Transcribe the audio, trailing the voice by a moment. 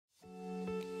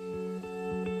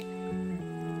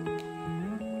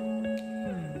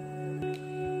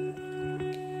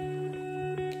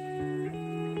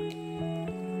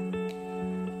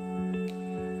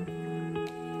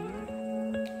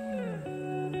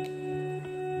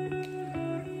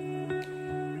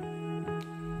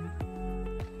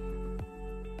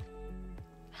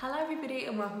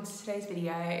welcome to today's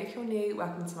video. If you're new,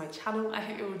 welcome to my channel. I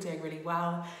hope you're all doing really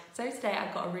well. So today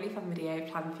I've got a really fun video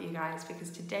planned for you guys because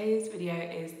today's video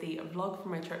is the vlog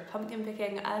from my trip pumpkin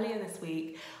picking. Earlier this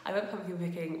week I went pumpkin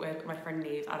picking with my friend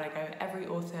Neve and I go every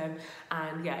autumn,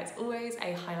 and yeah, it's always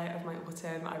a highlight of my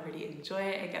autumn. I really enjoy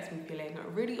it. It gets me feeling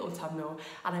really autumnal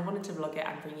and I wanted to vlog it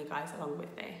and bring you guys along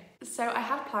with me. So I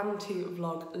had planned to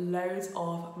vlog loads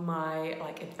of my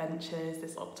adventures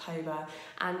this October,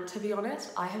 and to be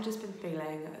honest I have just been feeling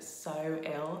so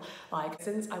ill.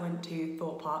 Since I went to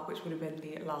Thorpe Park, which would have been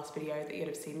the last video that you'd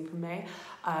have seen from me,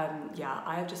 yeah,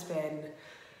 I have just been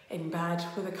in bed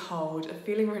with a cold,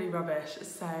 feeling really rubbish.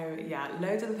 So yeah,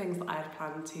 loads of the things that I had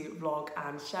planned to vlog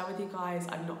and share with you guys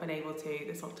I've not been able to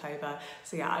this October.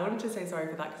 So yeah, I wanted to say sorry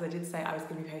for that because I did say I was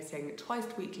going to be posting twice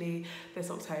weekly this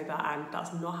October and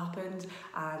that's not happened.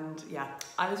 And yeah,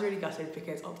 I was really gutted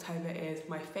because October is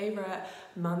my favourite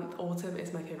month, autumn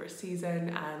is my favourite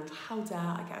season, and how dare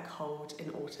I get a cold in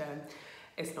autumn.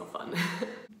 It's not fun.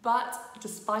 But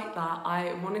despite that,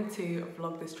 I wanted to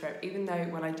vlog this trip, even though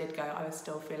when I did go I was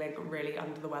still feeling really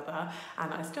under the weather,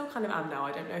 and I still kind of am now.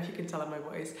 I don't know if you can tell in my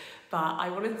voice, but I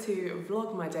wanted to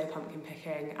vlog my day pumpkin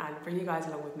picking and bring you guys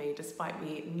along with me despite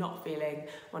me not feeling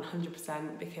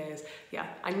 100%, because yeah,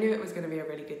 I knew it was going to be a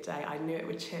really good day. I knew it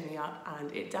would cheer me up,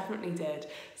 and it definitely did.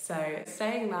 So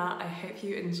saying that, I hope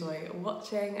you enjoy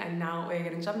watching, and now we're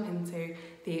going to jump into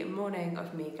the morning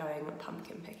of me going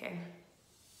pumpkin picking.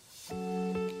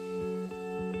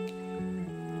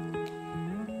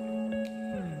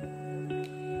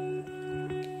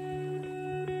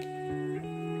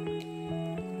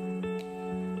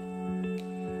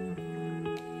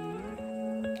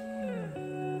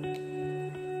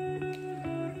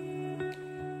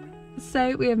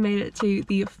 So we have made it to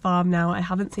the farm now. I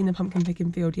haven't seen the pumpkin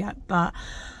picking field yet, but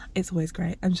it's always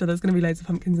great. I'm sure there's going to be loads of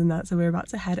pumpkins in that, so we're about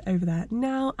to head over there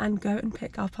now and go and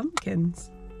pick our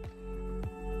pumpkins.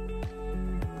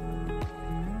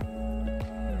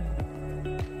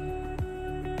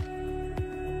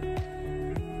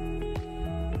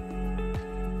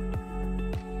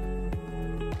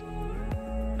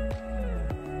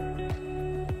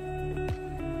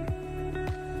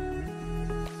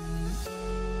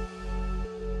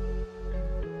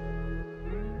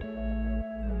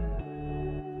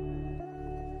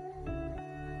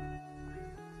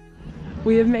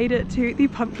 We have made it to the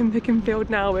pumpkin picking field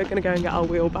now. We're going to go and get our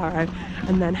wheelbarrow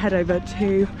and then head over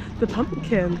to the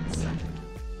pumpkins.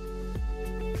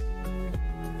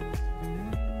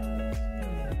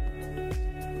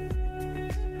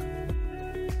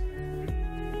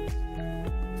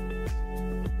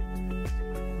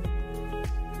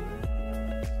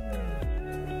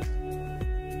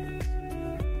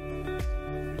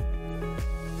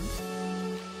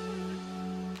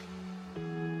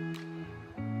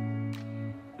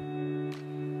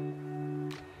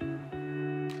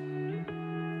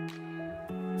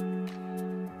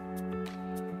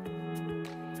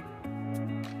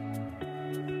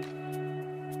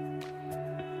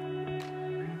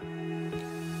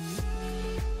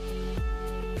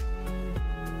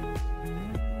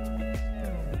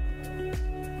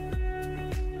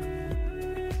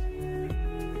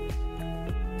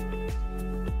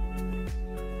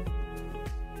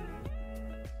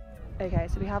 Okay,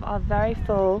 so we have our very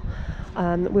full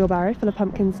wheelbarrow full of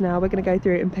pumpkins now. We're going to go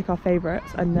through and pick our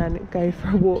favourites and then go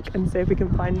for a walk and see if we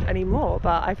can find any more,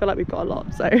 but I feel like we've got a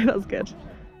lot, so that's good.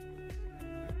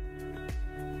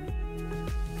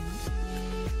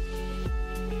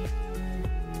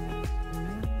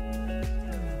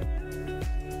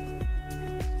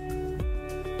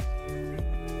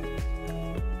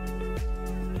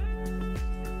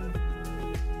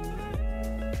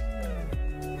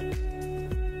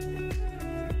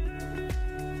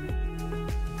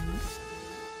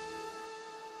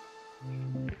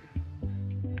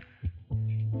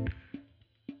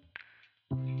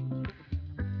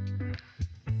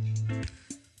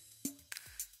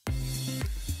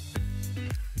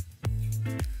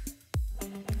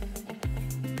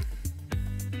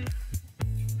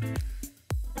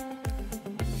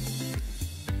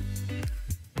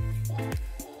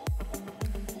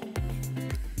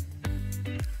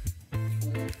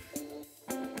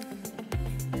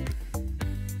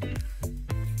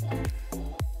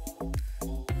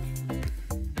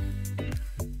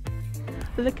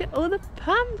 Look at all the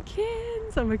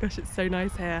pumpkins! Oh my gosh, it's so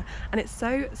nice here, and it's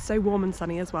so warm and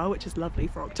sunny as well, which is lovely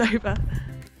for October.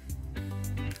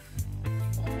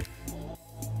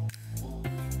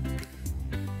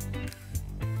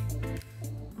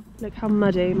 Look how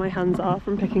muddy my hands are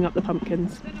from picking up the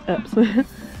pumpkins. Oops.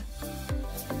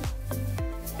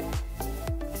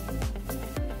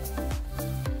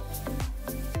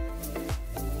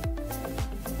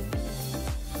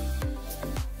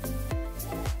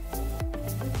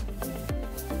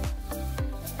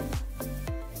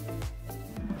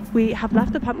 We have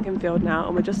left the pumpkin field now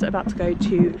and we're just about to go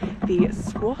to the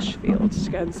squash field to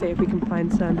go and see if we can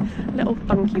find some little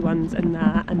funky ones in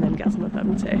there and then get some of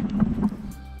them too.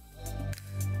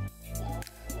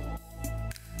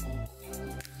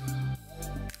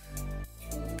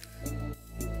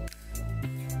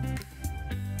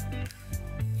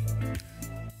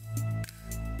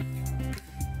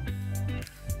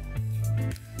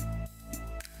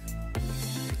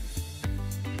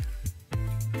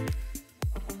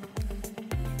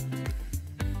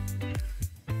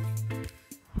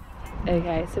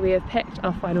 Okay, so we have picked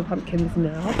our final pumpkins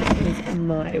now. This is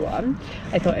my one.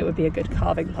 I thought it would be a good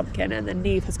carving pumpkin, and then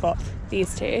Neve has got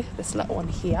these two, this little one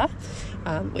here,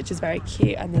 which is very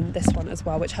cute, and then this one as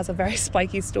well, which has a very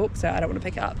spiky stalk, so I don't want to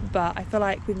pick it up, but I feel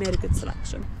like we've made a good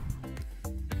selection.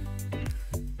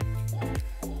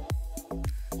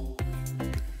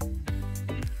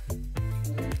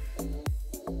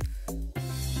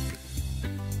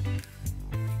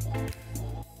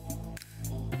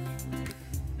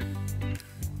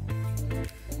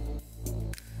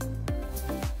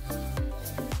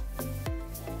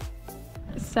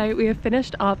 So we have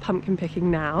finished our pumpkin picking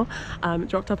now,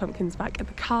 dropped our pumpkins back in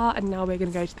the car, and now we're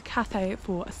going to go to the cafe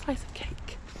for a slice of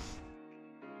cake.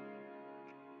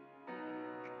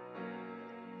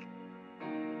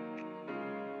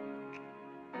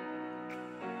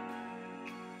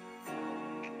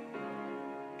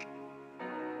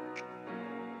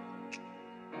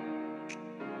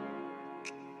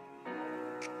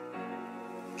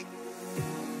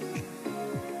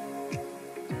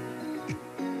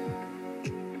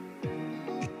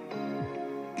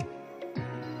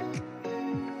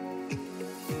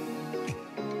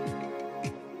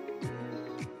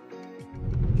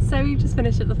 So we've just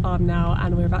finished at the farm now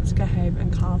and we're about to go home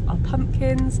and carve our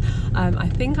pumpkins. I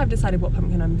think I've decided what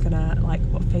pumpkin I'm gonna,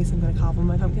 what face I'm gonna carve on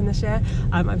my pumpkin this year.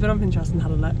 I've been on Pinterest and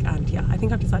had a look, and yeah, I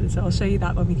think I've decided, so I'll show you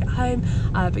that when we get home.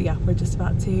 But yeah, we're just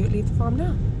about to leave the farm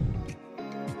now.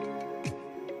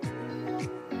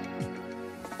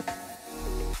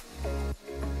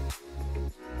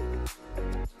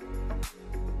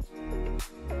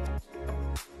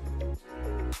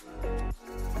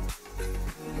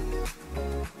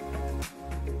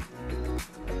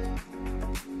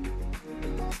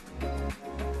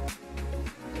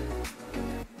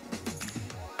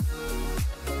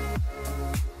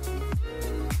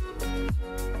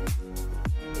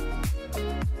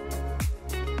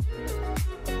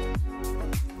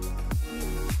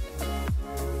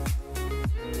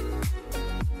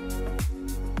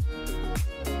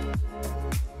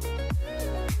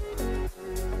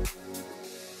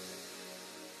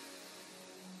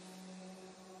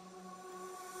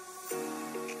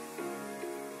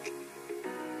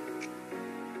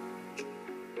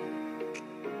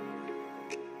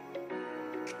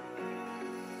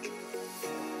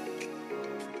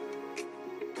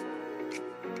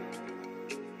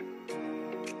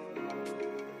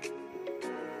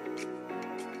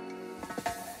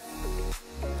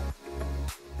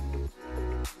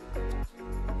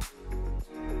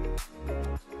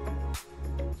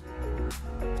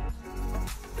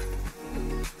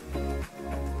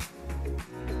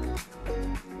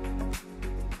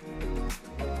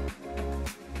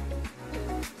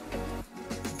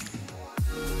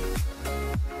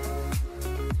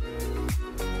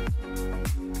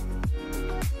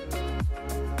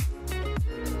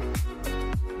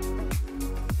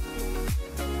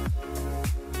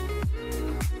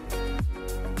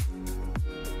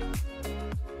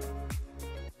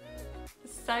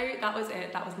 So that was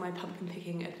it, that was my pumpkin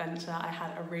picking adventure. I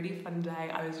had a really fun day.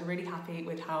 I was really happy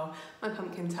with how my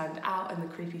pumpkin turned out and the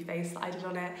creepy face that I did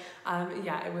on it.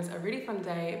 Yeah, it was a really fun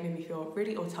day. It made me feel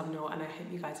really autumnal, and I hope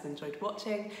you guys have enjoyed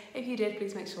watching. If you did,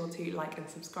 please make sure to like and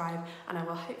subscribe, and I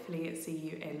will hopefully see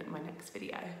you in my next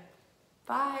video.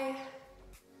 Bye!